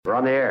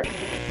on the air.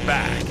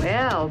 Back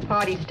Well,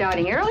 party's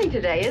starting early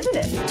today, isn't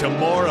it? to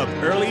more of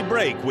Early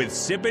Break with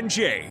Sip and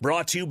Jay,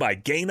 brought to you by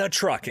Gaina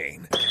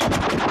Trucking.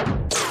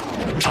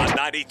 On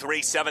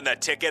 93.7 The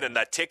Ticket and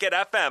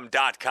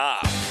theticketfm.com.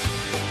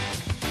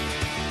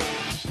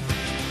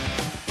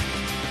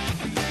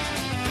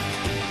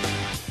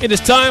 It is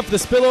time for the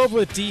Spillover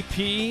with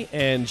DP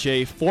and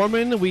Jay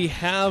Foreman. We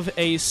have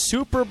a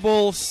Super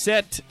Bowl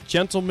set,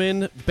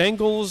 gentlemen.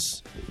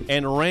 Bengals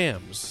and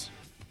Rams.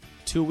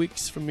 2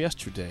 weeks from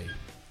yesterday.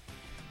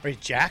 Are you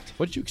jacked?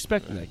 What did you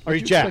expect, Nick? Are What you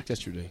did jacked? expect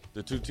yesterday?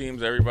 The two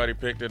teams everybody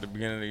picked at the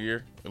beginning of the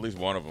year, at least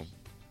one of them.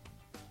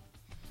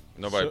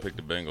 Nobody picked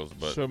the Bengals,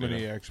 but So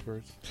many you know.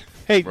 experts.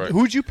 Hey, Right.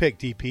 who'd you pick,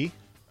 DP?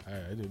 I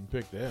didn't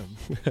pick them.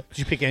 Did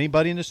you pick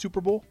anybody in the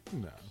Super Bowl?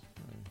 No.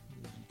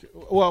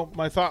 Well,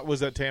 my thought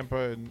was that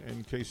Tampa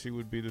and KC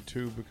would be the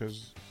two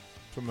because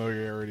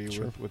familiarity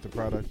with the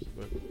product.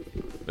 But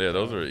Yeah,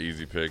 those are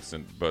easy picks,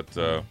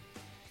 but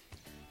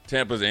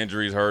Tampa's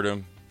injuries hurt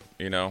him,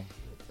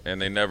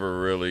 and they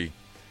never really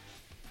 –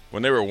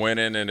 when they were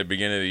winning in the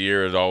beginning of the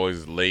year, it was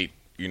always late,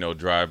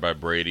 drive by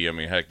Brady. I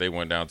mean, heck, they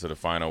went down to the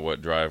final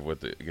drive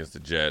against the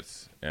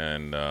Jets,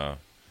 and then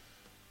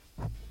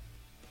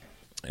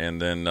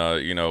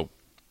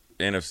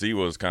NFC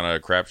was kind of a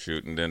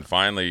crapshoot, and then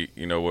finally,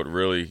 what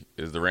really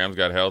is the Rams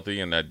got healthy,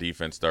 and that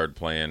defense started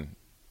playing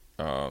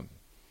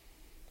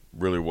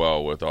really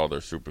well with all their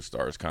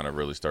superstars. Kind of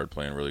really started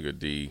playing really good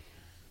D,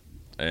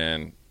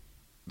 and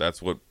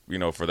that's what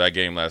for that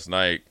game last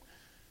night,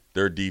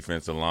 their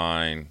defensive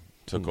line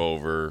took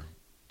over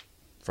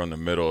from the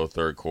middle of the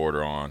third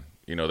quarter on.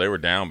 They were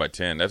down by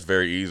 10. That's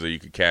very easy. You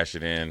could cash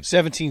it in.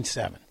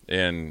 17-7.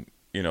 And,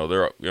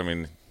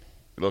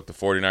 look, the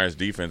 49ers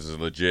defense is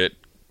legit.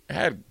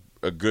 Had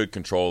a good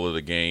control of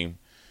the game.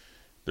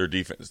 Their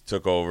defense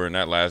took over in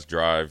that last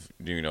drive.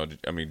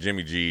 Jimmy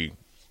G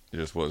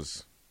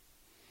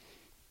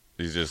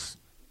he's just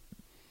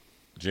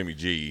Jimmy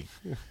G.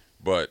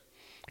 But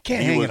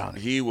Can't hang it on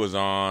him. he was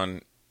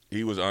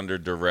under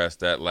duress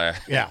that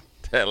last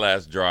that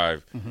last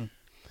drive. Mm-hmm.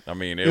 I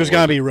mean, It was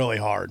going to be really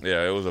hard.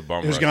 Yeah, it was a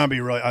bummer. It was going to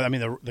be really – I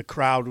mean, the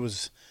crowd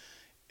was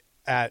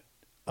at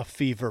a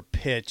fever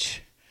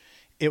pitch.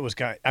 It was –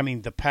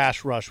 the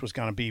pass rush was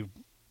going to be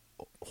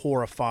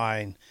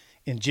horrifying,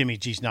 and Jimmy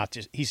G's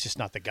he's just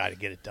not the guy to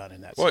get it done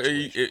in that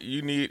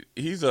situation.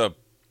 He's a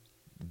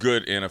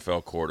good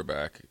NFL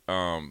quarterback,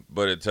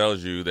 but it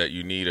tells you that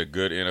you need a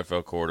good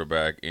NFL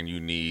quarterback and you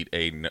need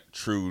a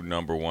true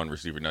number one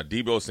receiver. Now,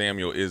 Deebo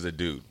Samuel is a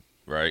dude,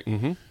 right?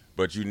 Mm-hmm.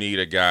 But you need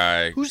a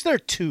guy. Who's their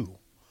two?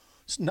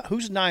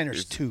 Who's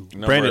Niners two?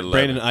 Brandon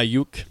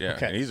Ayuk. Yeah,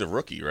 Okay. and he's a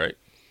rookie, right?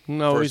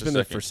 No, First he's or been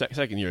there second? for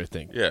second year, I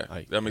think. Yeah,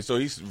 so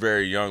he's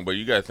very young, but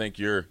you got to think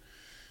you're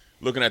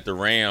looking at the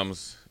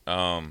Rams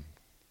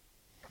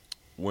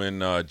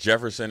when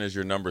Jefferson is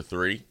your number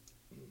 3,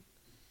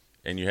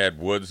 and you had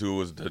Woods, who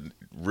was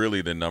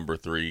really the number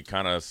 3,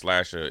 kind of /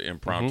 a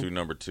impromptu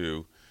number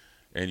 2,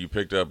 and you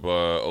picked up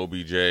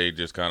OBJ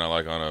just kind of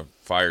like on a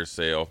fire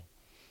sale.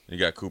 You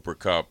got Cooper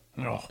Kupp,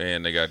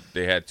 and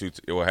they had two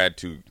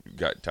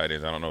tight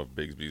ends. I don't know if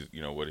Bigsby's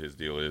what his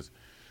deal is.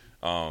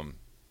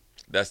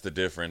 That's the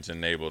difference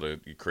in able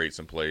to create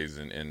some plays,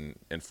 and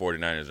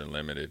 49ers are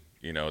limited.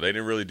 They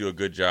didn't really do a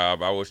good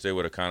job. I wish they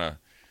would have kind of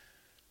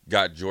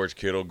got George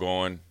Kittle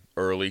going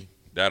early.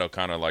 That'll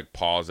kind of like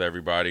pause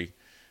everybody,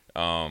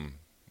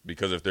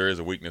 because if there is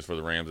a weakness for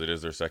the Rams, it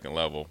is their second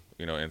level,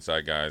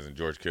 inside guys, and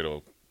George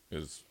Kittle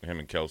is him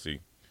and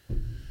Kelsey,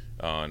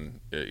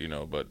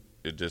 but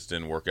it just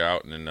didn't work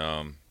out, and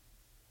then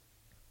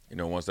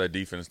once that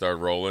defense started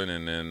rolling,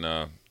 and then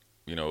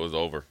it was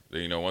over.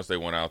 Once they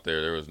went out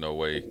there was no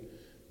way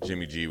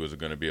Jimmy G was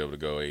going to be able to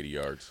go 80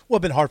 yards. Well,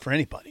 it's been hard for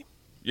anybody.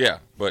 Yeah,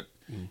 but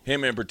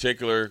him in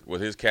particular, with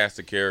his cast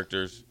of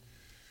characters,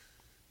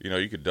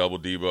 you could double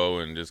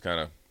Debo and just kind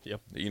of,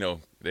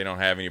 they don't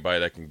have anybody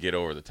that can get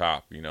over the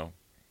top,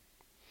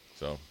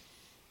 so.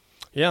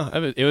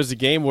 Yeah, it was a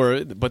game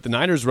but the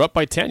Niners were up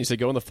by 10. You said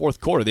go in the fourth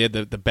quarter. They had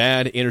the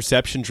bad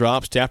interception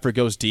drop. Stafford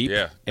goes deep.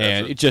 Yeah,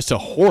 and it's just a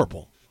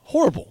horrible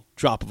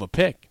drop of a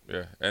pick.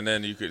 Yeah, and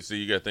then you got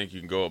to think you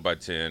can go up by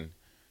 10.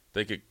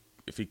 If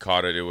he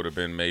caught it, it would have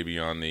been maybe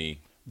on the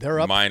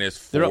minus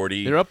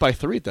 40. They're up by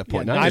 3 at that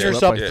point. Yeah,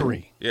 Niners up by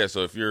 3. Yeah,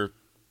 so if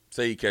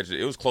say he catches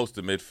it was close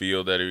to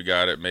midfield that he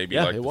got it, maybe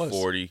like the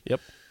 40.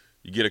 Yep.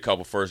 You get a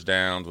couple first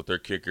downs with their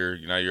kicker.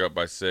 Now you're up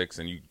by 6,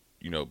 and you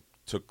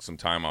took some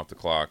time off the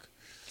clock.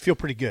 Feel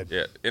pretty good.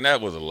 Yeah, and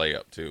that was a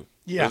layup too.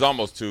 Yeah. It was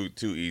almost too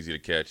easy to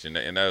catch, and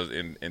that was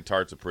and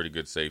Tart's a pretty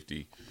good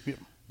safety. Yeah.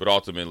 But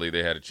ultimately,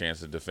 they had a chance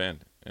to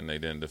defend, and they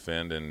didn't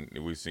defend, and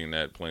we've seen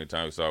that plenty of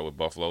times. We saw it with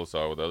Buffalo,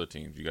 saw it with other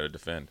teams. You got to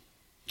defend.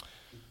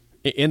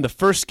 In the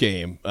first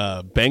game,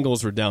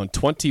 Bengals were down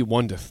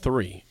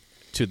 21-3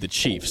 to the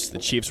Chiefs. The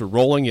Chiefs were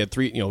rolling. You had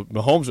 3.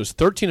 Mahomes was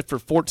 13 for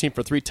 14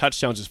 for 3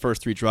 touchdowns his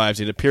first 3 drives.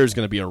 It appears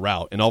going to be a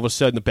rout, and all of a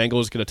sudden, the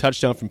Bengals get a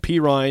touchdown from P.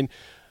 Ryan.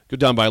 Go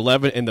down by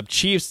 11, and the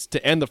Chiefs,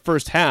 to end the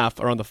first half,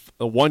 are on the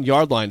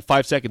 1-yard line,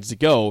 5 seconds to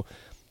go,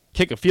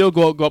 kick a field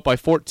goal, go up by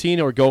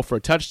 14, or go for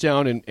a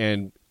touchdown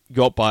and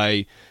go up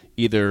by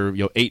either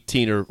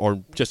 18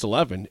 or just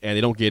 11, and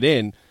they don't get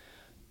in.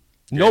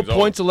 No Game's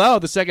points allowed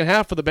the second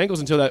half for the Bengals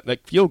until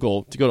that field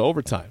goal to go to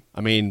overtime.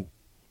 I mean,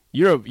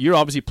 you're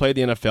obviously played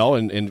the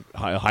NFL and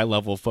high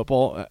level of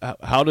football.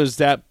 How does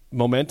that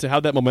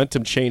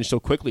momentum change so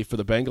quickly for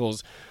the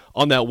Bengals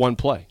on that one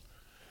play?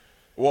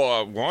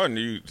 Well, one,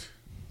 you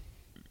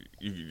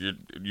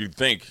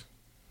think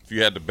if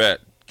you had to bet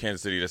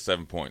Kansas City to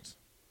 7 points,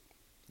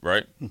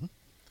 right? Mm-hmm.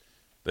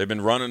 They've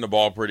been running the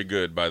ball pretty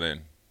good by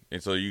then.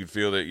 And so you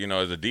feel that,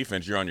 as a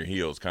defense, you're on your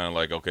heels, kind of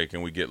like, okay,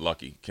 can we get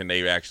lucky? Can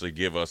they actually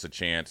give us a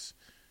chance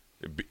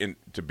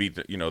to beat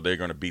they're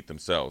going to beat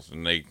themselves.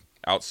 And they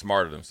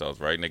outsmarted themselves,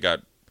 right? And they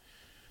got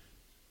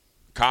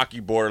cocky,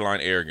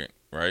 borderline arrogant,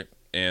 right?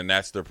 And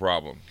that's their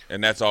problem.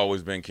 And that's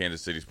always been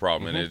Kansas City's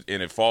problem. Mm-hmm.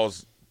 And it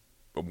falls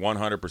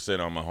 100%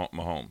 on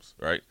Mahomes,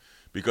 right?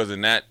 Because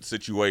in that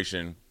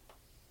situation,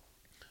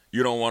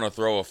 you don't want to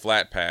throw a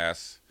flat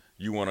pass.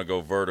 You want to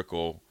go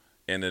vertical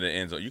into the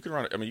end zone. You can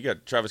run. I mean, you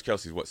got Travis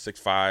Kelce's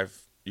 6'5".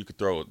 You could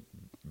throw a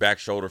back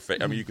shoulder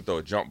fake. I mean, you could throw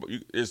a jump.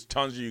 There's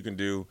tons you can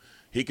do.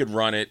 He could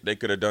run it. They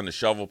could have done the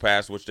shovel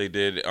pass, which they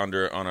did on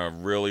a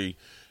really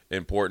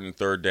important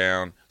third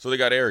down. So they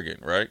got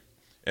arrogant, right?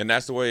 And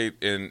that's the way.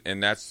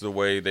 And that's the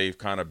way they've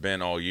kind of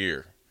been all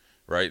year,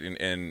 right?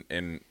 And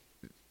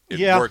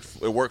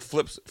it worked.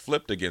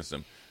 Flipped against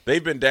them.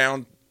 They've been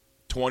down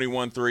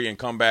 21-3 and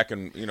come back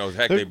and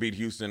they beat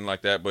Houston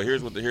like that. But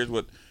here's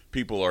what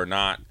people are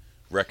not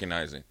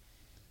recognizing.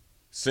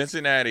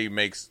 Cincinnati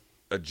makes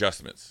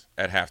adjustments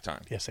at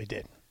halftime. Yes, they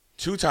did.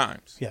 2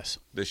 times. Yes.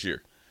 This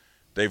year.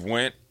 They've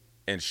went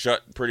and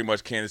shut pretty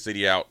much Kansas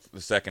City out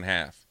the second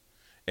half.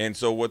 And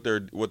so what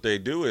they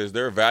do is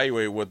they're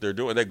evaluating what they're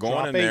doing. They're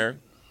going in there.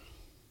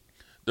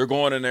 They're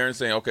going in there and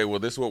saying, okay, well,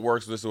 this is what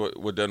works, this is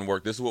what doesn't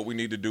work, this is what we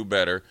need to do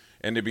better.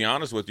 And to be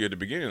honest with you, at the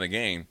beginning of the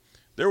game,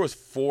 there was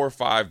 4 or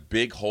 5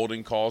 big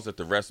holding calls that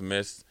the refs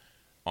missed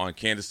on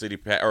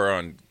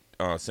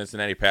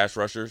Cincinnati pass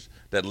rushers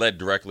that led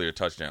directly to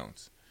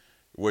touchdowns,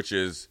 which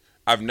is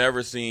I've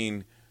never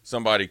seen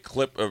somebody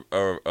clip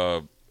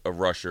a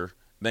rusher,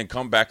 then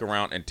come back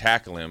around and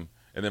tackle him,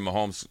 and then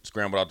Mahomes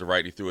scrambled out to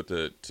right. He threw it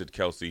to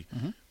Kelce.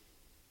 Mm-hmm.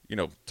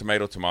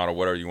 Tomato,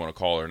 whatever you want to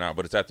call it or not,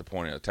 but it's at the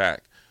point of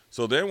attack.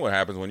 So then what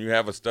happens when you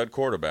have a stud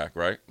quarterback,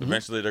 right? Mm-hmm.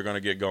 Eventually they're going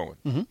to get going.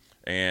 Mm-hmm.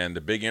 And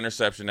the big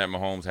interception that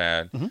Mahomes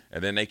had, mm-hmm.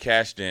 and then they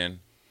cashed in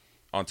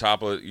on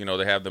top of,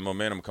 they have the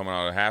momentum coming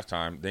out at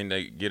halftime. Then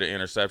they get an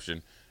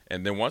interception.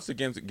 And then once the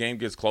game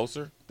gets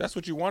closer, that's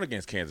what you want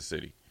against Kansas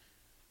City.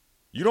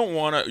 You don't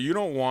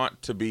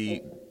want to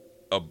be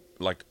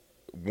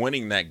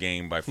winning that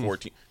game by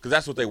 14 because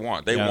that's what they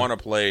want. They want to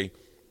play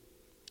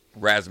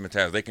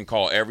razzmatazz. They can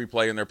call every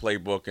play in their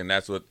playbook, and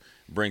that's what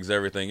brings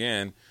everything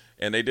in.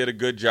 And they did a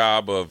good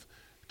job of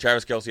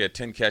Travis Kelce had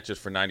 10 catches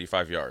for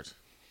 95 yards.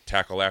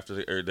 Tackle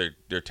after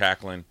they're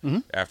tackling mm-hmm.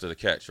 after the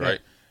catch,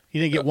 right? Yeah. He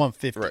didn't get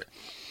 150. Right.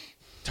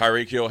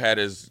 Tyreek Hill had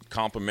his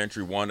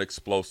complimentary one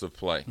explosive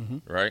play,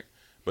 mm-hmm. right?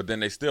 But then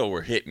they still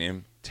were hitting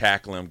him,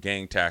 tackling him,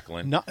 gang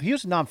tackling. No, he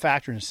was a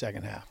non-factor in the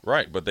second half.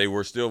 Right, but they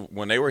were still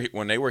when they were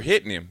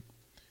hitting him,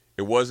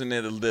 it wasn't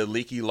the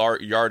leaky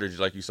yardage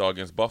like you saw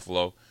against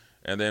Buffalo.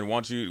 And then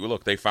once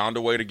they found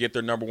a way to get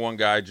their number one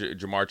guy,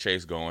 Jamar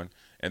Chase, going.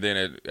 And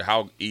then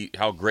how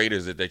great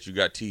is it that you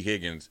got T.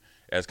 Higgins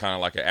as kind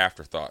of like an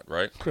afterthought,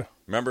 right?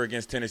 Remember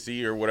against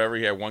Tennessee or whatever,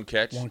 he had one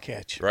catch? One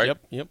catch. Right?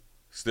 Yep.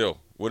 Still,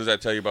 what does that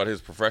tell you about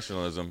his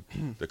professionalism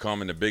to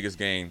come in the biggest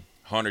game,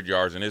 100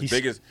 yards? And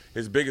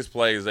his biggest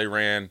play is they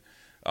ran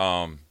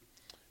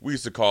we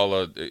used to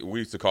call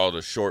it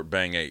a short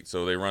bang 8.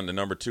 So they run the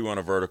number 2 on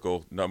a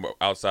vertical,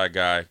 outside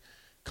guy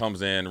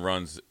comes in,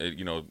 runs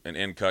an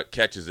end cut,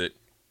 catches it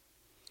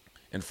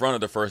in front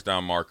of the first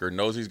down marker,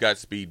 knows he's got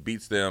speed,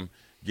 beats them,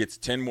 gets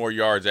 10 more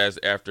yards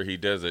after he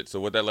does it. So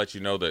what that lets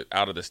you know that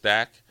out of the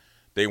stack,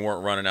 they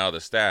weren't running out of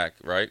the stack,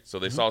 right? So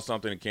they mm-hmm. saw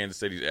something in Kansas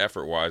City's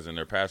effort-wise in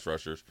their pass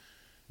rushers,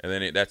 and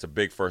then that's a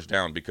big first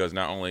down because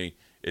not only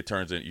it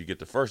turns in you get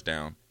the first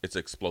down, it's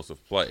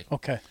explosive play.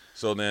 Okay.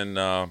 So then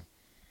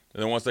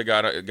once they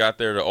got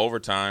there to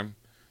overtime,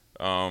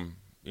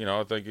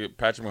 I think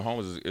Patrick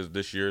Mahomes is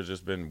this year has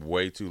just been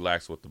way too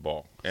lax with the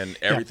ball, and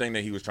everything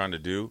that he was trying to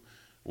do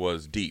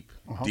was deep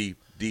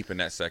in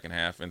that second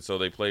half, and so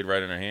they played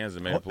right in their hands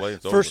and made a play.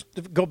 It's first,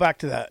 over. Go back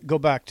to the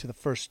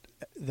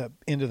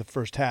end of the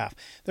first half.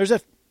 There's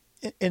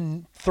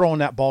in throwing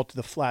that ball to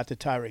the flat to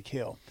Tyreek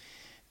Hill.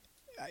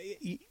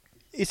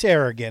 It's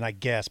arrogant, I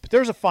guess, but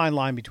there's a fine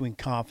line between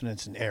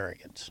confidence and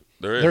arrogance.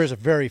 There is a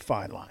very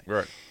fine line.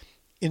 Right.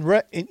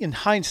 In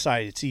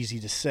hindsight, it's easy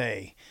to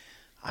say.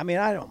 At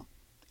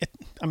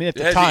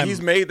the time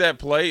he's made that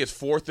play. It's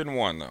 4th and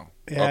 1 though.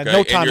 Yeah, okay?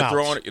 No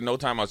timeouts. No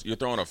timeouts. You're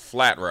throwing a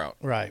flat route.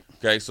 Right.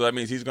 Okay, so that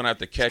means he's going to have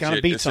to catch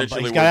it. He's going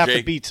to have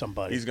to beat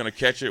somebody. He's going to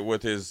catch it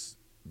with his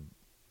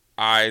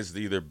eyes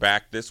either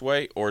back this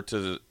way or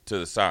to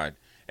the side,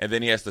 and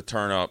then he has to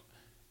turn up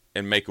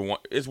and make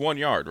it's 1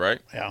 yard,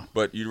 right? Yeah.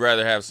 But you'd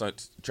rather have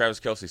Travis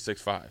Kelce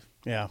 6'5",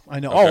 Yeah, I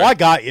know. Okay. Oh, I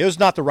got you. It was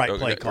not the right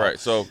play call. Right.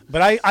 So,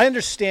 but I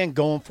understand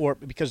going for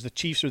it because the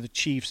Chiefs are the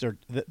Chiefs.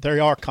 They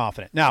are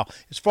confident. Now,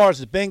 as far as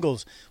the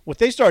Bengals, what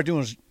they started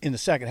doing in the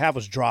second half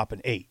was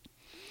dropping 8.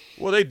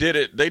 well, they did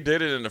it. They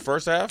did it in the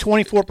first half.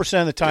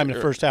 24% of the time in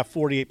the first half,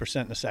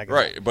 48% in the second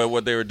half. Right, but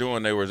what they were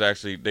doing, they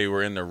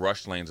were in their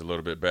rush lanes a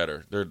little bit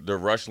better. Their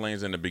rush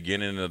lanes in the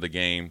beginning of the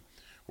game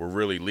were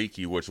really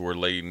leaky, which were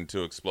leading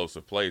to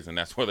explosive plays, and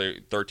that's where they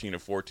 13 to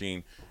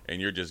 14,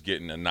 and you're just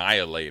getting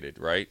annihilated,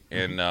 right?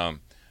 Mm-hmm. And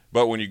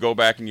but when you go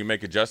back and you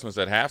make adjustments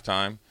at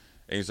halftime,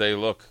 and you say,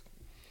 look,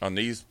 on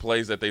these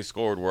plays that they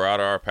scored, we're out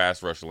of our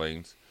pass rush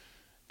lanes,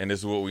 and this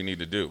is what we need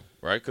to do,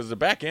 right? Because the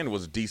back end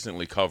was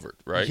decently covered,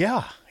 right?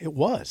 Yeah, it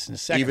was in the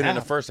second Even half. in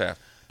the first half.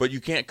 But you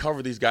can't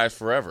cover these guys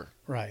forever.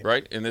 Right.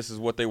 Right? And this is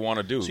what they want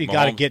to do. So you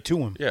got to get to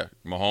him. Yeah.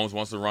 Mahomes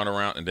wants to run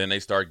around, and then they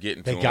start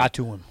getting to him. They got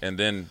to him. And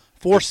then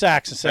 4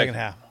 sacks in the second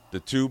half. The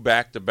 2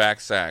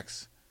 back-to-back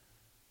sacks,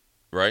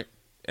 right?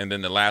 And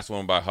then the last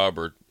one by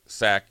Hubbard,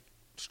 sack,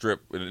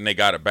 strip, and they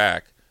got it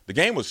back. The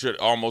game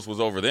almost was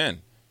over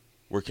then.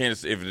 Where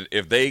Kansas,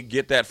 if they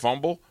get that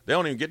fumble, they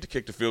don't even get to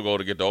kick the field goal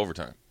to get to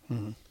overtime.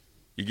 Mm-hmm.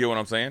 You get what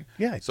I'm saying?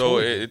 Yeah. So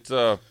totally. it's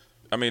the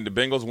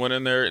Bengals went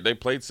in there. They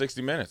played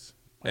 60 minutes.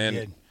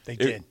 They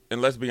did.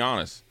 And let's be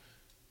honest,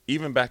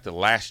 even back to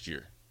last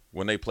year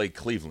when they played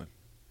Cleveland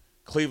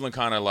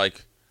kind of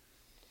like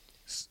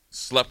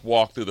slept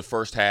walk through the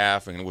first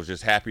half and was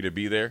just happy to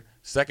be there.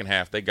 Second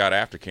half, they got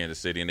after Kansas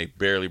City and they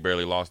barely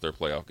lost their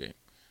playoff game.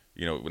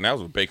 And that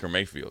was with Baker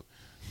Mayfield.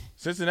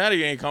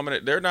 Cincinnati ain't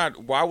coming. They're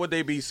not. Why would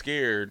they be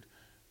scared?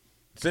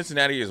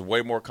 Cincinnati is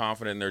way more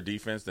confident in their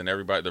defense than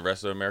everybody. The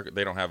rest of America,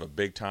 they don't have a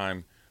big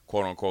time,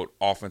 quote unquote,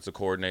 offensive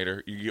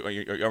coordinator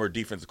or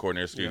defensive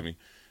coordinator. Excuse me,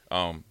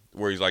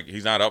 where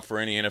he's not up for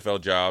any NFL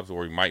jobs,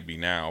 or he might be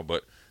now.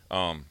 But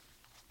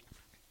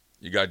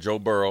you got Joe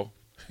Burrow,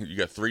 you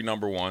got 3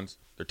 number ones.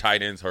 Their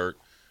tight ends hurt,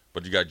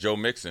 but you got Joe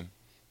Mixon.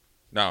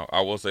 Now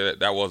I will say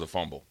that was a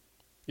fumble.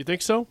 You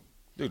think so?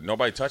 Dude,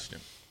 nobody touched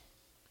him.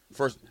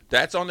 First,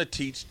 that's on the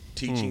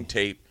teaching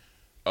tape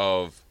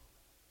of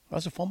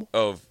That's a fumble?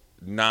 Of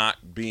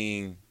not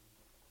being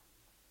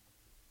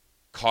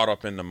caught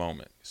up in the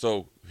moment.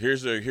 So here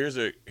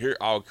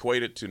I'll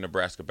equate it to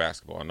Nebraska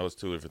basketball. I know it's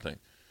 2 different things.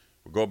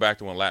 We'll go back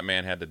to when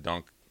Latman had to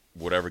dunk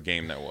whatever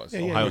game that was.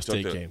 Ohio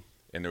State game.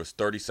 And there was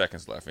 30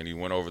 seconds left, and he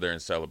went over there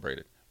and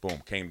celebrated.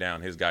 Boom, came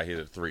down. His guy hit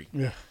a 3.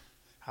 Yeah.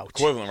 Ouch.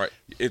 Equivalent, right?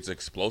 It's an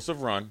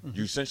explosive run. Mm-hmm.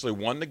 You essentially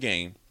won the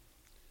game.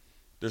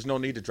 There's no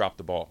need to drop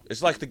the ball.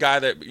 It's like the guy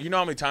that, you know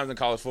how many times in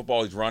college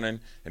football he's running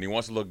and he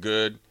wants to look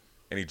good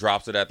and he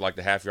drops it at like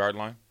the half-yard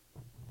line?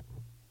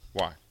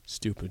 Why?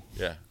 Stupid.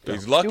 Yeah.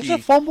 He's lucky. It was a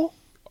fumble?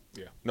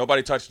 Yeah.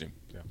 Nobody touched him.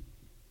 Yeah.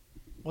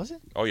 Was it?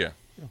 Oh, yeah.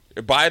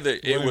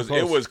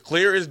 It was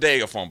clear as day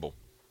a fumble.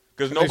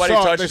 Because nobody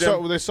touched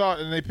him. They saw it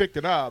and they picked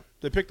it up.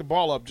 They picked the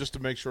ball up just to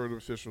make sure the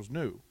officials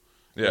knew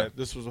that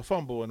this was a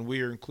fumble and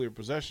we are in clear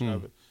possession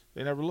of it.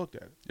 They never looked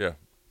at it. Yeah.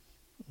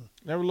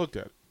 Never looked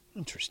at it.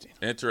 Interesting.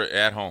 Enter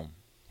at home.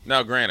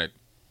 Now, granted,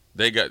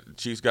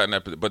 Chiefs got in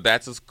that, but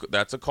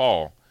that's a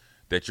call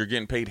that you're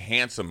getting paid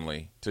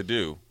handsomely to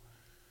do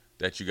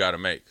that you got to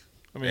make.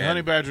 I mean,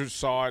 Honey Badger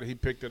saw it. He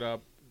picked it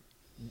up,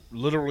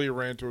 literally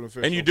ran to an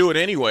official. And you do it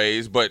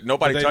anyways, but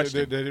nobody touched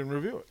him. They didn't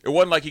review it. It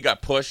wasn't like he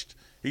got pushed.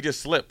 He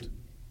just slipped.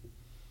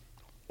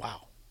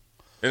 Wow.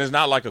 And it's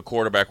not like a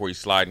quarterback where you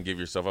slide and give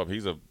yourself up.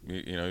 He's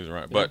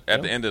around. But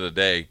at the end of the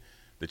day,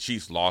 the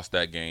Chiefs lost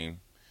that game.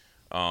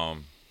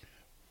 Lost.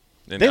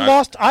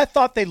 I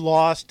thought they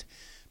lost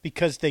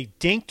because they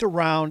dinked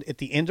around at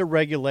the end of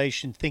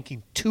regulation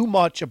thinking too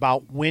much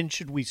about when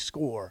should we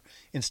score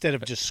instead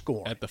of just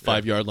score. At the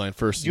 5-yard line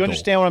first. Do you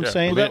understand what I'm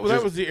saying? Well,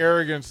 that was the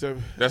arrogance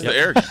of. That's the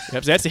arrogance.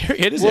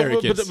 It is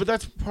arrogance. But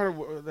that's part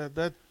of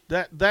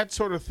that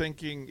sort of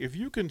thinking. If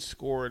you can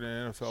score in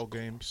an NFL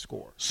game,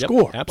 score.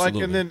 Score. Yep,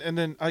 absolutely. And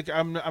then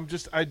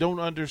I don't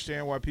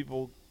understand why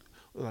people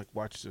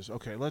watch this.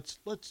 Okay, let's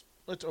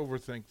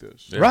overthink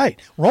this. Yeah. Right.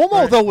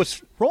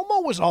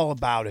 Romo was all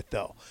about it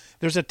though.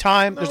 There's a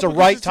time. There's a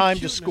right time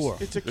to score.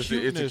 It's a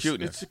cuteness.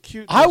 It's a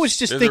cuteness. I was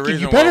just thinking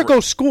you better go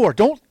score.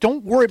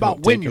 Don't worry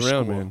about when you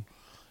score. Man.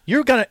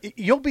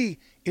 You'll be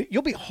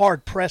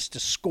hard pressed to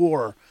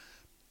score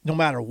no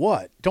matter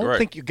what. Don't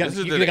think you're gonna. This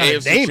is you're the gonna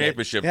AFC name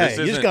Championship. It. Yeah,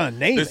 you're just gonna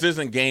name This it.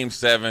 isn't Game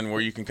 7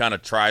 where you can kind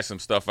of try some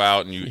stuff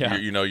out and you're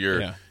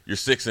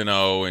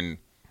 6-0 and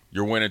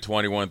you're winning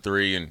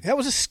 21-3 and That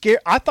was a scare.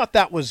 I thought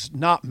that was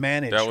not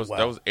managed. that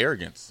was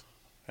arrogance.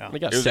 They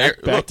got It was sacked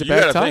look, you back-to-back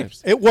gotta think.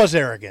 times. It was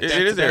arrogant. It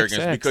is Back-to-back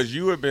arrogance sacks. because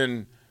you have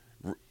been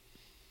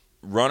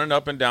running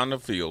up and down the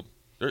field.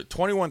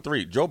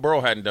 21-3. Joe Burrow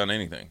hadn't done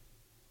anything,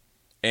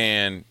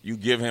 and you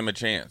give him a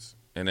chance.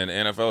 And then the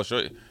NFL show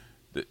you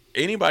that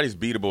anybody's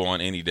beatable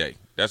on any day.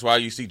 That's why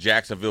you see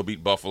Jacksonville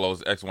beat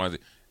Buffalo's X, Y, Z.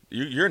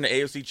 You're in the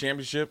AFC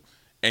Championship,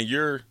 and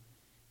you're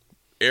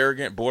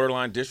arrogant,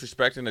 borderline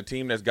disrespecting a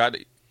team that's got.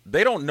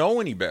 They don't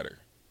know any better.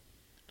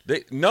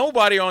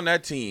 Nobody on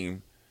that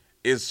team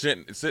is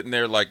sitting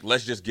there like,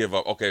 let's just give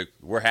up. Okay,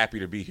 we're happy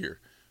to be here.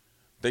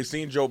 They've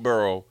seen Joe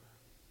Burrow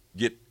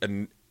get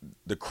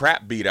the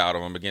crap beat out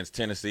of them against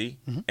Tennessee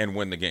and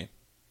win the game.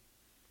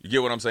 You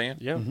get what I'm saying?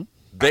 Yeah.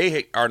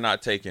 They are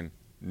not taking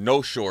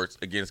no shorts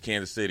against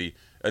Kansas City,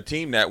 a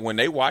team that when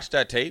they watched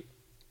that tape,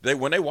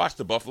 when they watched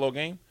the Buffalo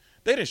game,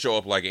 they didn't show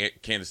up like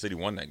Kansas City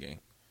won that game.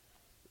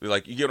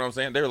 Like, you get what I'm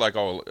saying? They were like,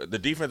 oh, the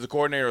defensive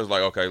coordinator was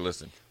like, okay,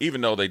 listen,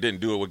 even though they didn't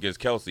do it against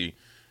Kelsey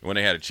when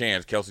they had a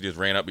chance, Kelsey just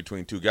ran up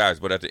between two guys.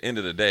 But at the end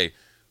of the day,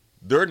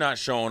 they're not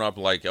showing up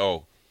like,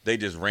 oh, they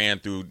just ran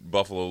through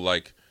Buffalo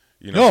like,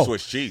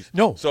 Swiss cheese.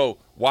 No. So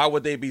why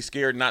would they be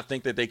scared and not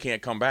think that they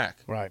can't come back?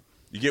 Right.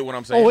 You get what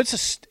I'm saying?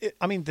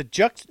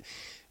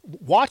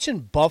 Watching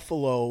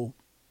Buffalo's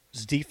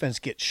defense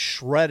get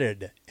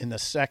shredded in the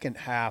second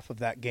half of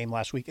that game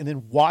last week, and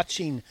then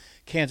watching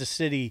Kansas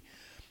City,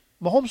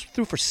 Mahomes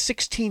threw for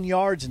 16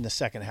 yards in the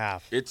second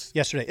half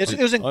yesterday. It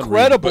was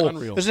incredible.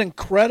 Unreal. It was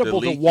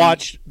incredible to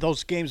watch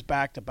those games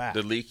back to back.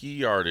 The leaky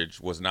yardage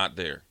was not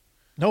there.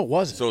 No, it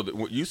wasn't.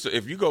 So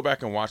if you go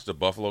back and watch the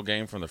Buffalo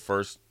game from the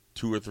first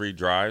 2 or 3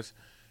 drives,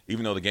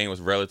 even though the game was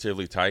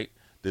relatively tight,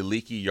 the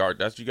leaky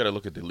yard, you got to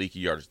look at the leaky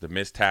yardage, the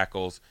missed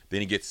tackles, then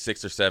he gets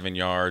 6 or 7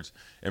 yards.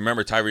 And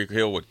remember, Tyreek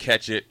Hill would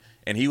catch it,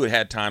 and he would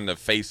have time to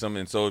face him,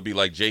 and so it would be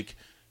like Jake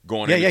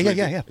going in.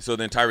 Yeah. So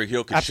then Tyreek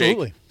Hill could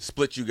shake,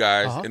 split you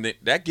guys, and then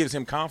that gives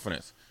him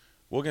confidence.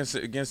 Well,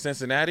 against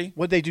Cincinnati.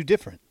 What'd they do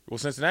different? Well,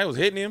 Cincinnati was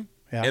hitting him,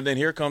 and then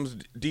here comes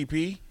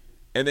DP,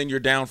 and then you're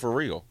down for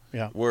real.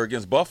 Yeah. Where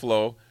against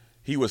Buffalo,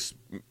 he was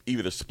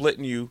either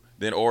splitting you,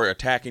 or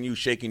attacking you,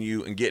 shaking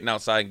you, and getting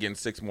outside and getting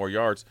 6 more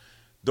yards.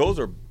 Those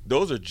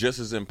are just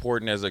as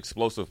important as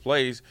explosive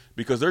plays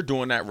because they're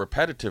doing that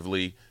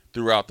repetitively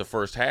throughout the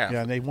first half.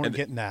 Yeah, and they weren't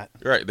getting that.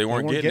 Right, they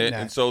weren't getting it,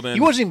 and so then he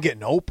wasn't even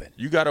getting open.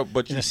 You got to,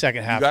 in the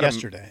second half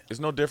yesterday. It's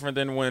no different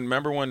than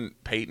remember when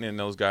Peyton and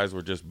those guys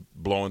were just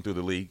blowing through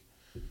the league.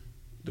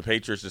 The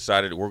Patriots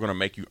decided we're going to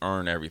make you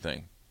earn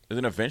everything, and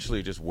then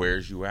eventually it just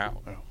wears you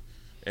out. Oh.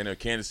 And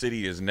Kansas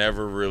City has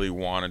never really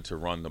wanted to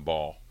run the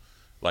ball,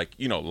 like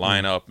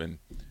line up and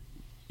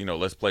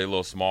let's play a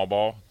little small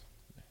ball.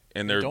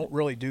 And they don't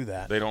really do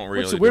that. They don't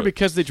really. It's weird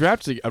because they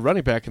drafted a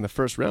running back in the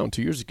first round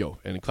 2 years ago,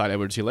 and Clyde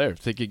Edwards-Helaire,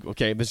 thinking,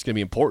 okay, this is going to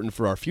be important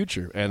for our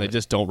future, and they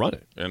just don't run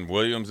it. And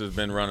Williams has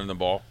been running the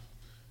ball.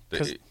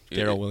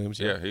 Darrell Williams,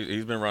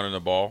 he's been running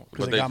the ball.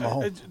 Because they got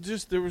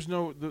Mahomes. There was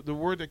no the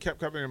word that kept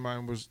coming in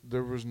mind was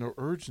there was no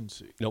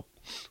urgency. Nope.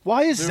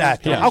 Why is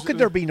that? How could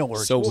there be no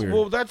urgency? So weird.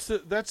 Well, that's the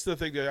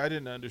thing that I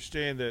didn't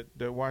understand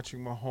that watching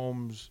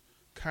Mahomes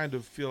kind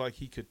of feel like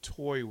he could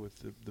toy with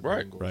the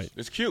Bengals. Right.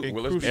 It's cute.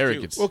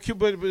 Arrogance. Well, cute,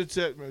 but it's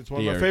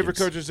one of my favorite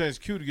coaches saying it's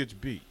cute to get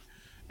beat.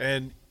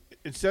 And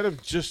instead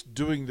of just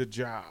doing the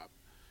job,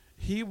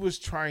 he was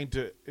trying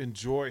to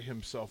enjoy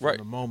himself in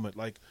the moment.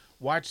 Like,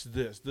 watch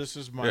this. This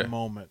is my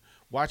moment.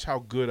 Watch how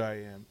good I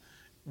am.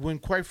 When,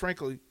 quite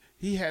frankly,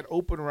 he had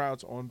open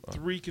routes on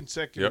 3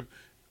 consecutive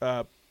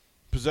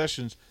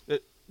possessions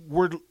that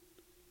were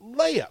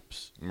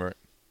layups. Right.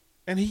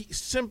 And he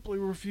simply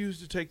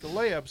refused to take the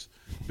layups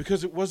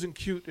because it wasn't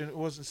cute and it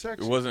wasn't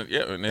sexy. It wasn't,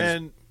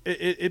 and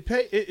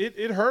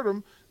it hurt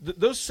him.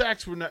 Those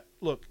sacks were not.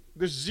 Look,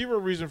 there's zero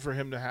reason for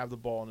him to have the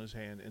ball in his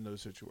hand in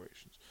those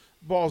situations.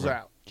 Ball's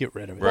out. Get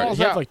rid of it. Ball's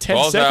He had out. like 10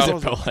 Ball's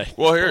seconds out. to play.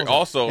 Well, here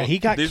also, he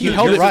held this it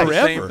is right. the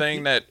same forever.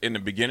 thing that in the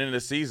beginning of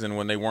the season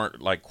when they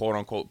weren't like quote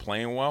unquote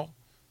playing well,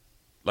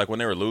 like when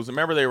they were losing.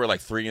 Remember they were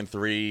like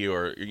 3-3,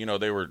 or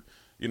they were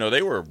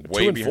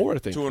way 2-4, behind, I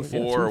think. 2-4 Yeah,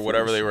 or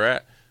whatever 2-4. they were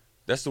at.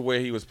 That's the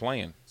way he was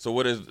playing. So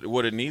what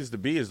it needs to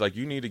be is like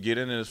you need to get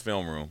into this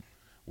film room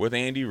with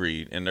Andy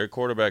Reid and their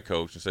quarterback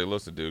coach and say,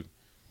 listen, dude,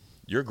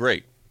 you're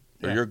great.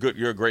 Or you're good.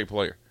 You're a great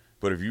player.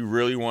 But if you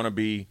really want to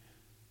be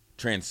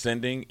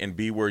transcending and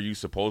be where you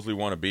supposedly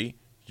want to be,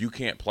 you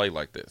can't play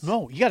like this.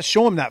 No, you got to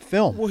show him that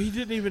film. Well, he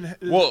didn't even.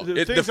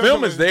 The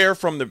film is there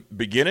from the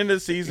beginning of the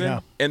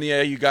season, and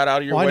you got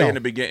out of your way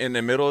in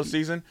the middle of the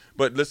season.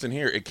 But listen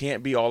here, it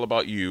can't be all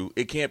about you.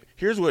 It can't.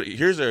 Here's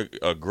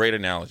a great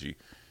analogy.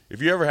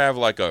 If you ever have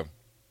like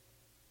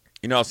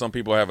how some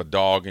people have a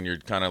dog, and you're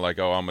kind of like,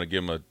 oh, I'm going to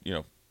give him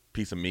a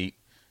piece of meat,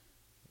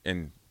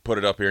 and put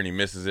it up here, and he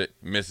misses it.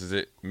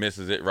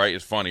 Right?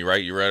 It's funny,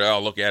 right? You're right.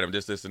 Oh, look at him,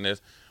 this, and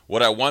this.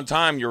 Well, at one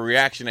time, your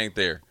reaction ain't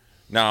there.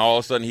 Now all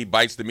of a sudden he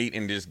bites the meat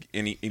and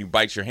he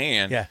bites your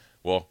hand. Yeah.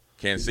 Well,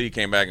 Kansas City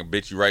came back and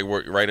bit you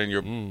right in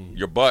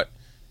your butt,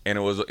 and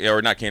it was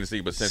or not Kansas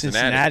City but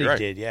Cincinnati right?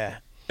 did, yeah.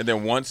 And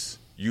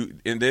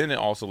then it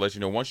also lets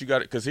you know once you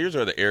got it, because here's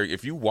where the area.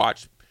 If you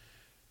watch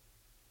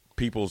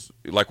people's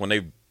like when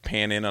they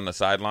pan in on the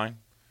sideline,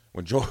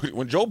 when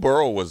Joe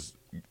Burrow was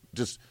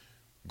just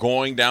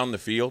going down the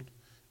field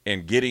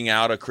and getting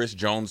out of Chris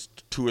Jones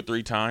 2 or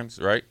 3 times,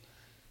 right?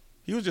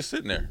 He was just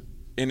sitting there.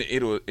 And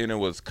it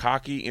was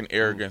cocky and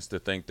arrogance to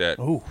think that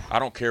I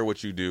don't care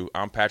what you do.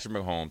 I'm Patrick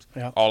Mahomes.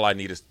 Yeah. All I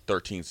need is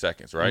 13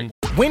 seconds, right?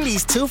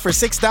 Wendy's 2 for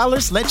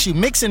 $6 lets you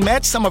mix and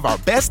match some of our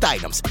best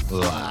items,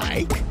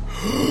 like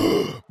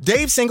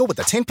Dave Single with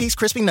a 10-piece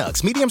crispy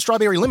nugs, medium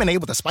strawberry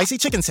lemonade with a spicy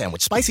chicken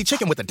sandwich, spicy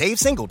chicken with a Dave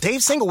Single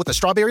with a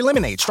strawberry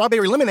lemonade,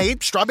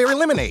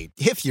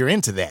 if you're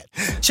into that.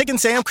 Chicken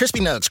Sam, Crispy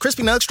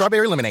Nugs,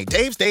 Strawberry Lemonade,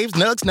 Dave's,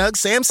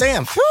 Nugs,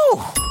 Sam.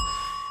 Whew!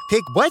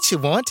 Pick what you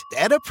want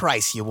at a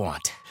price you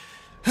want.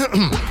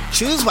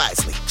 Choose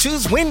wisely.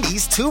 Choose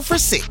Wendy's 2 for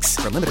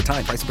 $6. For a limited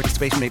time, price and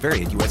participation may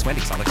vary at U.S.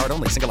 Wendy's. On the card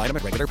only. Single item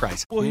at regular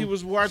price. Well, he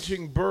was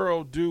watching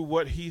Burrow do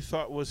what he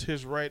thought was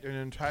his right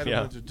and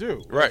entitlement to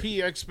do. Right.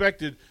 He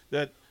expected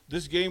that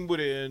this game would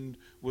end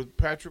with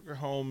Patrick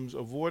Mahomes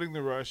avoiding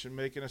the rush and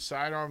making a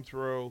sidearm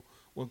throw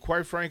when,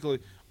 quite frankly,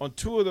 on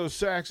 2 of those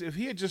sacks, if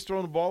he had just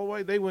thrown the ball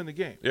away, they win the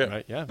game. Yeah.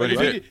 Right, yeah. But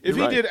if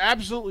he did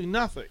absolutely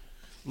nothing,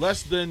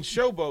 less than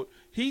showboat,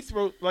 he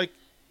throw like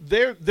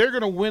they're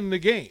going to win the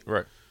game.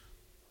 Right.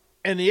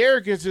 And the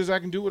arrogance is I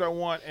can do what I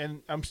want,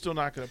 and I'm still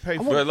not going to pay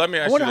for it. But let me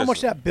ask I wonder you how this.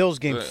 much that Bills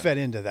game fed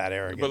into that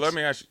arrogance. But let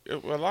me ask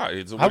you a lot.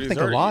 I think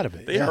a lot of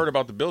it. They heard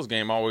about the Bills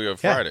game all the way up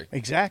Friday.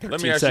 Exactly.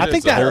 Let me ask you I this.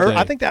 think that hurt.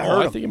 I think that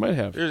hurt. I think it might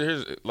have.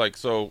 Here's like,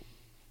 so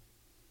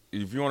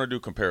if you want to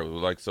do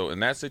comparables, like, so in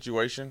that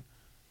situation,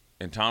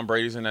 and Tom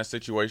Brady's in that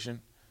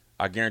situation,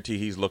 I guarantee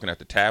he's looking at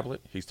the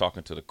tablet. He's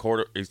talking to the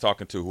quarter. He's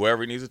talking to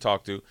whoever he needs to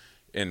talk to.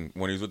 And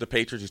when he's with the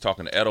Patriots, he's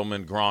talking to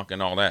Edelman, Gronk,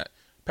 and all that.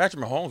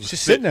 Patrick Mahomes is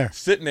just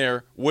sitting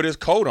there with his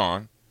coat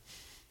on.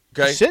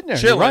 Okay, just sitting there,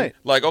 chilling. right?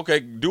 Like, okay,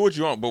 do what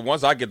you want, but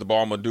once I get the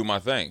ball, I'm gonna do my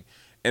thing.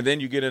 And then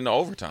you get into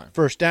overtime.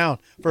 First down,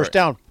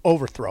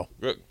 overthrow.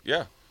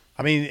 Yeah.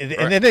 I mean,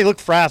 and then they look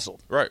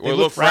frazzled. Right. Well,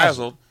 they look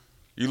frazzled.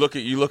 You look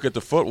at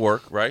the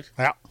footwork, right?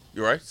 Yeah.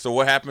 You're right. So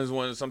what happens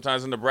when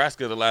sometimes in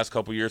Nebraska the last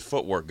couple of years,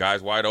 footwork,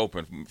 guys wide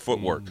open,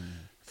 footwork,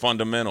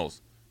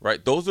 fundamentals,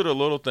 right? Those are the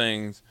little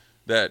things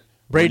that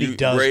Brady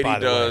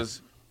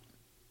does.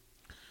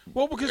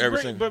 Well, because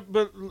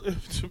but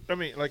I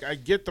mean, like, I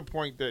get the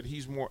point that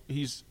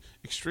he's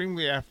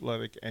extremely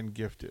athletic and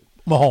gifted.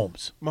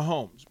 Mahomes.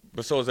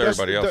 But so is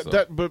everybody else.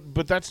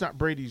 But that's not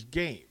Brady's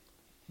game.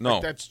 No,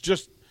 like, that's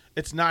just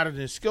it's not in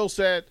his skill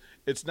set.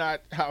 It's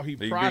not how he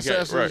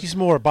processes. Right. He's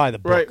more by the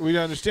book. Right, we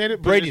understand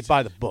it. But Brady's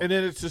by the book. And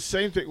then it's the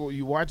same thing. Well,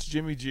 you watch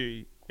Jimmy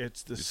G.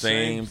 It's the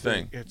same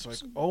thing. It's like,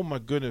 oh my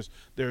goodness.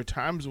 There are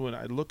times when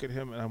I look at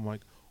him and I'm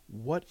like,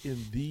 what in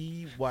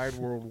the wide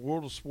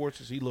world of sports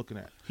is he looking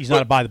at? He's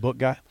not a by the book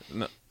guy.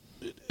 No,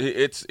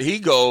 he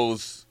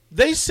goes.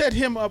 They set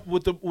him up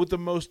with the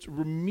most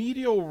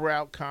remedial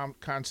route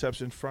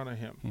concepts in front of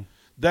him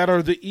that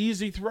are the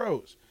easy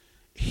throws.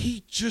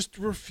 He just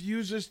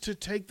refuses to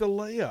take the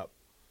layup,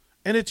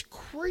 and it's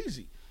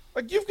crazy.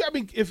 Like, you've got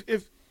me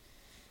if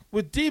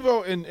with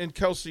Debo and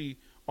Kelsey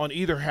on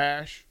either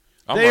hash,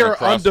 they are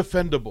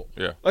undefendable.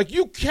 Yeah, like,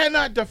 you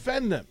cannot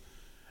defend them.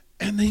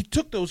 And they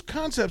took those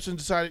concepts and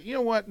decided, you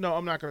know what? No,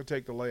 I'm not going to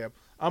take the layup.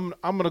 I'm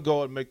going to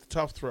go and make the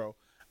tough throw.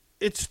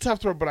 It's a tough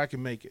throw, but I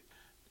can make it.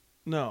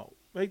 No,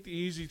 make the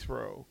easy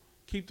throw.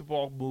 Keep the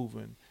ball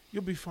moving.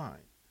 You'll be fine.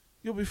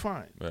 You'll be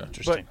fine. Yeah.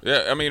 Interesting.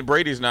 Yeah, I mean,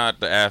 Brady's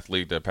not the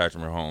athlete that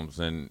Patrick Mahomes,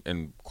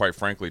 and quite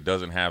frankly,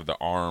 doesn't have the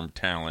arm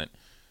talent,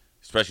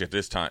 especially at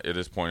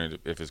this point,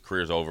 if his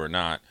career's over or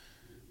not,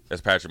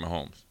 as Patrick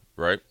Mahomes,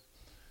 right?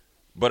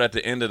 But at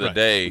the end of the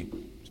day,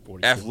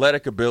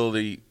 athletic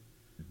ability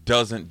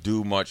doesn't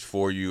do much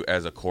for you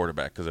as a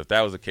quarterback, because if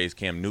that was the case,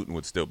 Cam Newton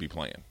would still be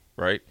playing,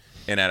 right,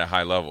 and at a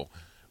high level.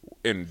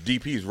 And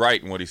DP's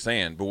right in what he's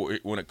saying,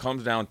 but when it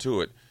comes down to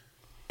it,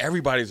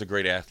 everybody's a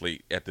great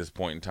athlete at this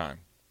point in time.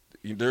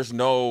 There's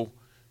no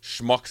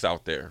schmucks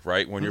out there,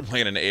 right, when you're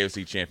playing in the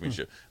AFC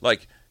Championship.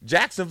 Like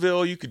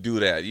Jacksonville, you could do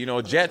that.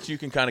 Jets, you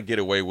can kind of get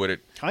away with it.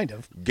 Kind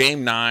of.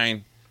 Game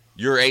 9,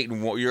 you're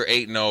 8-1, you're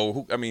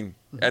 8-0. I mean,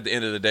 at the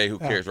end of the day, who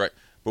cares, right?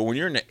 But when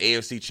you're in the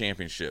AFC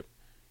Championship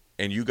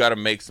and you got to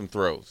make some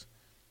throws,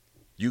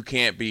 you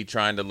can't be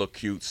trying to look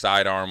cute,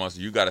 sidearm us.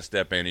 You got to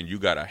step in and you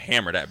got to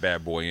hammer that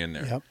bad boy in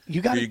there. Yep.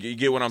 You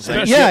get what I'm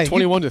saying? Yeah,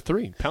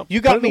 21-3.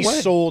 You got me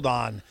sold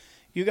on.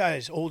 You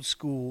guys, old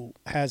school,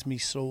 has me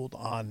sold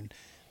on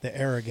the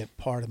arrogant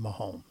part of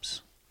Mahomes.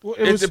 Well,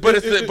 it's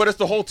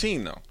the whole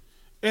team though.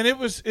 And it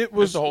was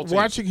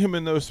watching him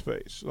in those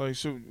space, like,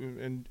 so.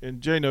 And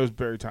Jay knows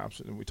Barry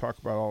Thompson, and we talk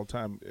about it all the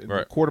time in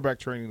the quarterback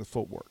training, the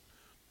footwork.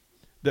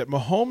 That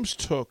Mahomes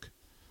took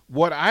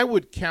what I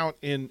would count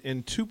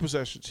in 2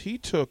 possessions. He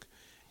took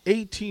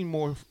 18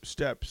 more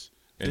steps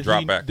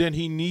than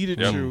he needed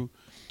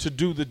to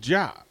do the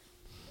job.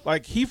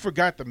 Like, he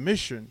forgot the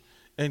mission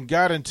and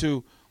got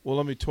into, well,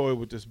 let me toy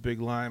with this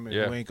big lineman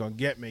who ain't gonna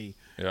get me.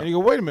 Yeah. And you go,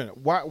 wait a minute,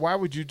 why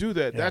would you do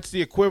that? Yeah. That's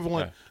the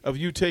equivalent of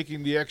you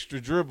taking the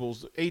extra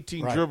dribbles,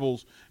 18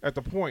 dribbles at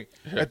the point.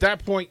 Yeah. At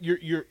that point,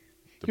 you're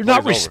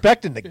not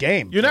respecting the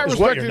game. You're not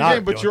respecting the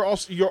game, but you're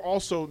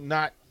also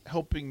not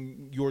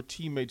helping your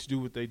teammates do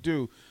what they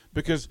do,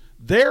 because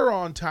they're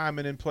on time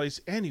and in place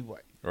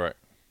anyway. Right.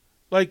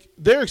 Like,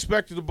 they're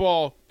expecting the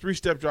ball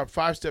 3-step drop,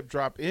 5-step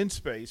drop in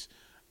space.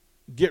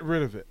 Get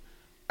rid of it.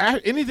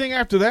 Anything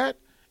after that,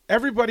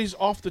 everybody's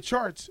off the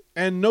charts,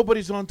 and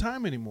nobody's on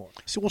time anymore.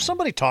 So, will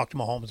somebody talk to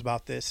Mahomes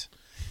about this?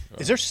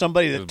 Is there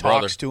somebody that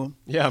talks to him?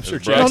 Yeah, I'm sure.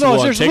 There's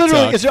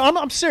literally.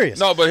 I'm serious.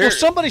 No, but will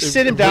somebody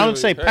sit him down and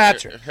say,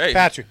 Patrick,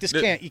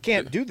 you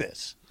can't do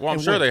this. Well, I'm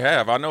sure they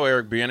have. I know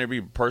Eric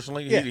Bieniemy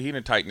personally. He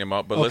didn't tighten him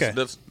up, but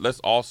let's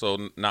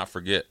also not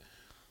forget,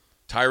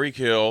 Tyreek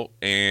Hill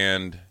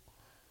and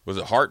was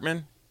it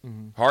Hartman?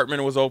 Mm-hmm.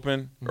 Hartman was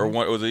open, or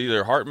one, was it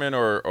either Hartman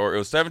or it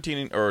was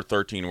 17 or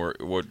 13 were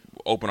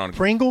open on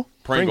Pringle.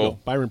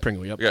 Byron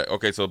Pringle. Yep. Yeah.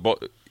 Okay. So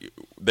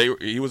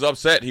he was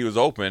upset. He was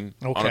open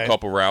on a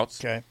couple routes.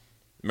 Okay.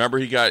 Remember,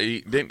 he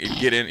didn't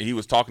get in. He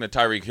was talking to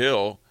Tyreek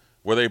Hill,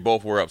 where they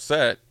both were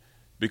upset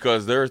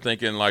because they're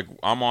thinking like,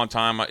 I'm on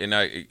time, and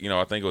I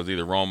think it was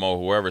either Romo or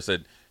whoever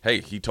said,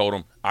 hey, he told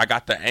him, I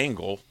got the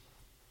angle.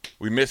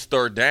 We missed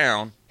third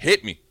down.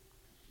 Hit me.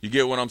 You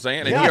get what I'm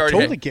saying? Yeah, I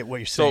totally get what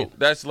you're saying. So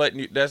that's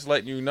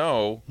letting you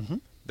know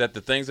that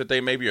the things that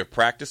they maybe have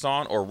practiced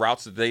on or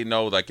routes that they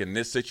know, like in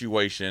this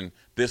situation,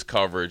 this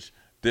coverage,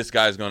 this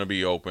guy's going to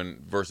be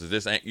open versus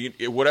this,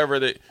 whatever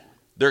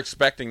they're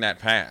expecting that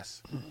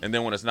pass. And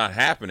then when it's not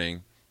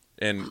happening,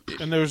 and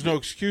there's no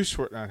excuse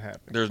for it not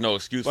happening. There's no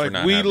excuse for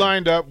not happening. We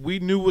lined up. We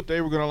knew what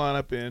they were going to line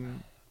up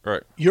in.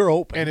 Right. You're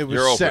open. And it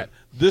was set.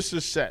 This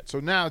is set. So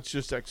now it's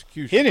just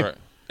execution. Hit him. Right.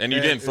 And you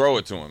didn't throw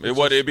it to him.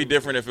 It'd be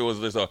different if it was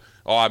just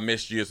I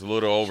missed you. It's a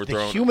little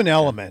overthrown. The human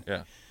element.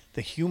 Yeah. The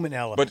human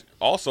element. But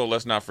also,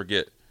 let's not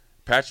forget,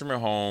 Patrick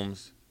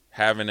Mahomes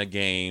having a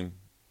game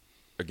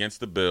against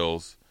the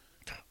Bills,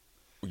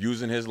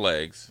 using his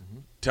legs. Mm-hmm.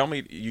 Tell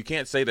me, you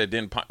can't say that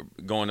didn't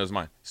go in his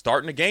mind.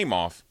 Starting the game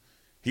off,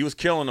 he was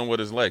killing them with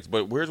his legs.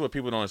 But here's what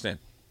people don't understand.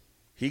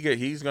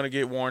 He's going to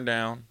get worn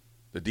down.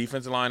 The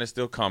defensive line is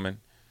still coming.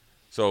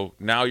 So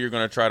now you're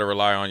going to try to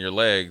rely on your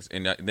legs,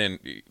 and then,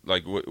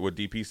 like what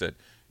DP said,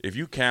 if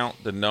you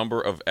count the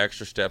number of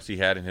extra steps he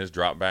had in his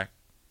drop back,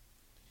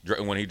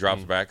 when he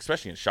drops back,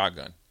 especially in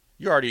shotgun,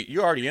 you're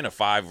already in a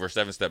 5 or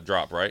 7 step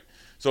drop, right?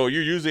 So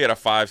you're usually at a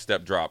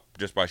 5-step drop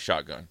just by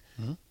shotgun.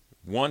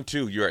 1,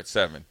 2, you're at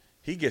 7.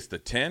 He gets to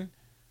 10.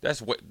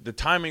 That's what the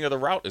timing of the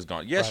route is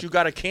gone. Yes, right. You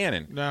got a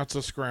cannon. Now it's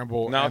a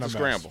scramble. Now it's a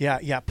scramble.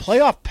 Yeah.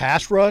 Playoff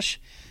pass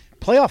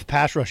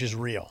rush is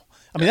real.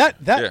 I mean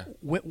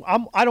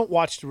I don't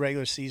watch the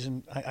regular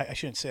season. I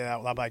shouldn't say that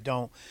out loud, but I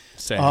don't.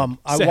 Same.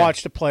 I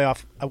watched the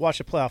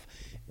playoff.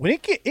 When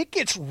it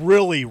gets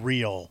really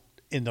real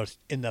in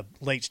the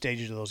late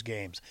stages of those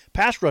games.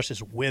 Pass rush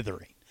is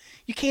withering.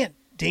 You can't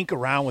dink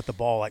around with the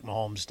ball like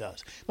Mahomes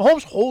does.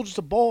 Mahomes holds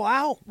the ball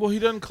out. Well, he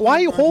doesn't. Why are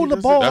you holding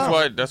the ball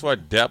out? That's why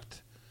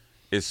depth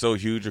is so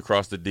huge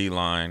across the D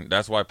line.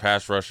 That's why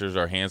pass rushers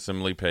are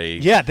handsomely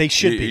paid. Yeah, they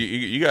should be.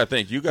 You got to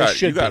think. You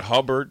got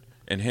Hubbard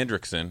and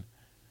Hendrickson.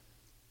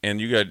 And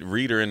you got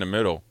Reeder in the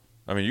middle.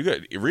 I mean,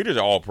 Reeder's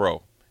all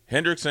pro.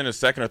 Hendrickson is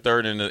second or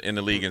third in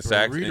the league in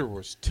sacks. Reeder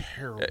was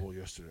terrible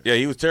yesterday. Yeah,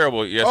 he was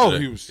terrible yesterday. Oh,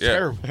 he was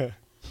terrible.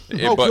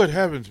 Good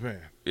heavens,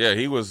 man. Yeah,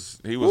 he was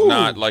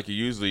not like he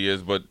usually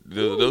is. But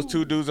those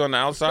two dudes on the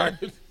outside,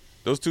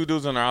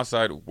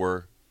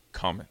 were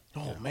coming.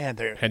 Oh man,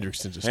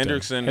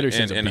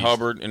 Hendrickson and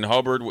Hubbard. And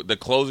Hubbard, with the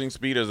closing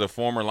speed as a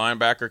former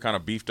linebacker, kind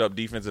of beefed up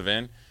defensive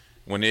end.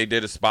 When they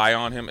did a spy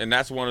on him, and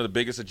that's one of the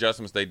biggest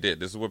adjustments they did.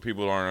 This is what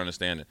people aren't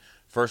understanding.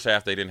 First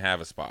half, they didn't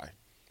have a spy,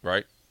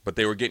 right? But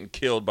they were getting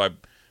killed by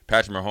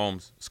Patrick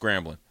Mahomes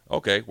scrambling.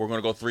 Okay, we're going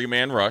to go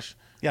 3-man rush.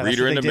 Yeah,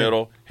 Reeder in the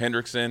middle,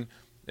 Hendrickson,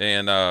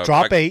 and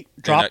drop eight.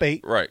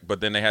 Right,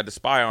 but then they had the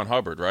spy on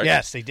Hubbard, right?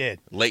 Yes, they did.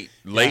 Late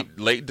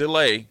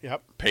delay.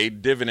 Yep.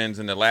 Paid dividends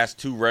in the last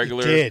 2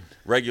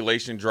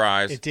 regulation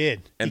drives. It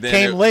did. And he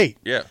came late.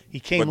 Yeah,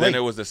 he came late. But then it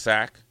was a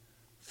sack,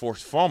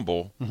 forced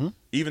fumble. Mm-hmm.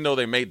 Even though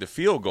they made the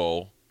field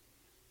goal,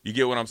 you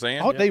get what I'm saying?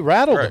 Oh, they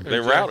rattled him.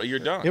 They rattled. You're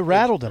done. They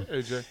rattled him.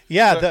 AJ,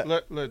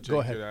 yeah. Let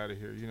Jay get out of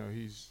here.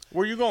 He's.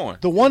 Where are you going?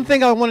 The one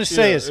thing I want to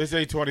say is it's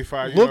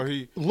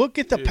 8:25. Look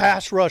at the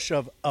pass rush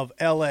of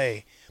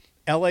L.A.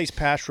 LA's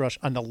pass rush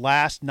on the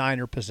last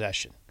Niner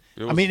possession.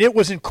 It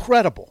was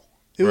incredible.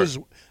 It was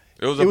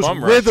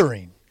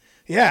withering. Rush.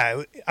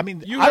 Yeah,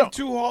 you have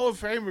 2 Hall of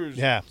Famers.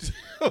 Yeah,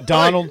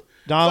 Donald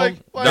and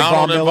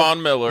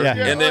Von Miller. Yeah.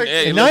 And then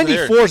and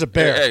 94 is a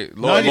Bear.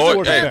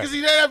 Because he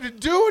didn't have to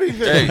do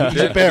anything.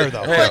 He's a Bear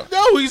though.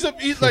 No,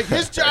 he's like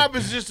his job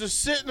is just to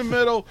sit in the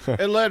middle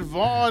and let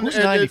Vaughn. Who's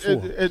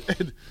 94?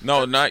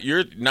 No, not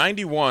you're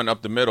 91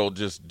 up the middle.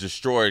 Just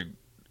destroyed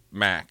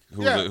Mac,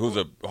 who's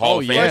a Hall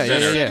of Fame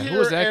center. Yeah. Who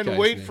was that guy?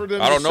 Wait for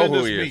them. I don't know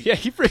who he is. Yeah,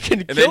 he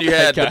freaking. And then you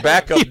had the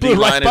backup D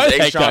line is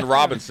Ashawn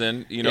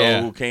Robinson,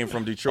 who came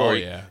from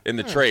Detroit in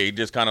the trade,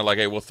 just kind of like,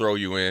 hey, we'll throw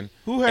you in.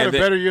 Who had a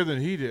better year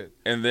than he did?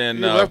 And then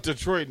he left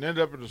Detroit and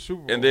ended up in the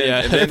Super Bowl. And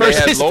then they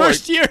had his Lloyd.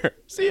 First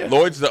year.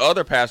 Lloyd's the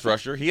other pass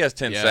rusher. He has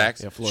 10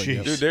 sacks. Yeah, Floyd,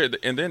 dude,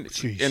 and then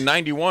in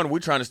 91, we're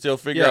trying to still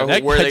figure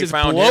out where they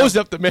found him. Blows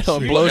up the middle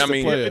and blows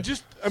the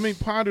play.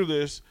 Ponder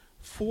this.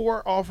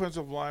 4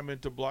 offensive linemen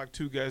to block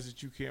 2 guys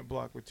that you can't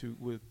block with two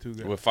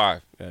guys. With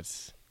 5.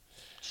 It's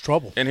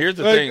trouble. And here's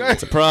the thing.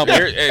 It's a problem.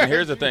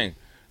 Here's the thing.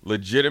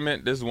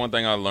 Legitimate. This is one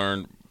thing I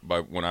learned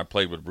when I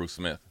played with Bruce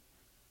Smith.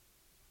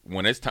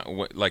 When it's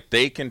time, like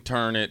they can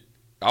turn it.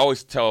 I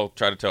always try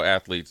to tell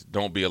athletes,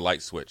 don't be a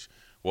light switch.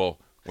 Well,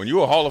 when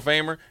you're a Hall of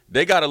Famer,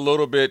 they got a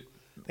little bit.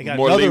 They got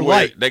more another leeway.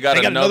 light. They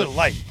got another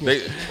light.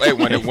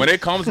 When it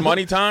comes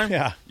money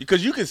time,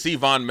 because you can see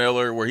Von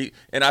Miller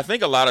and I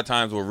think a lot of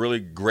times with really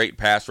great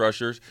pass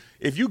rushers,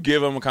 if you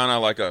give them kind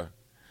of like a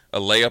a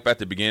layup at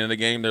the beginning of the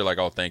game, they're like,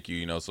 "Oh, thank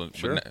you," So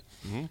sure.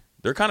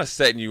 They're kind of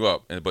setting you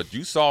up. But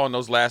you saw in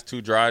those last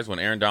 2 drives when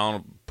Aaron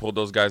Donald pulled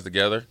those guys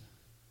together.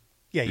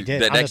 Yeah, he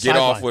did. That get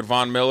off with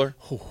Von Miller.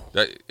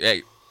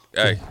 Hey,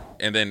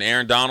 and then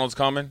Aaron Donald's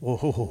coming.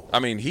 I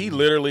mean, he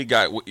literally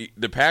got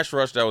the pass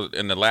rush that was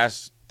in the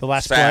last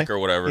sack play? or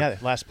whatever. Yeah,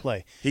 the last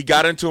play. He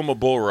got into him a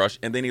bull rush,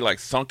 and then he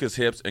sunk his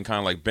hips and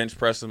kind of bench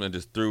pressed him and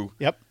just threw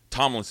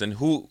Tomlinson,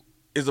 who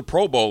is a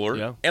Pro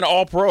Bowler and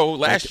All-Pro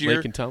last year.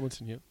 Lakin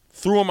Tomlinson,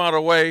 threw him out of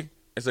the way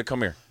and said,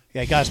 "Come here."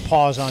 Yeah, he got his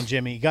paws on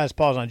Jimmy.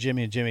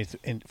 And Jimmy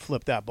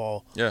flipped that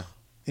ball. Yeah.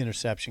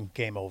 Interception.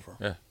 Game over.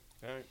 Yeah.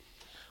 All right.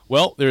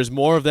 Well, there's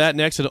more of that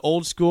next at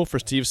Old School for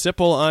Steve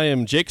Sipple. I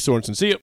am Jake Sorensen. See you.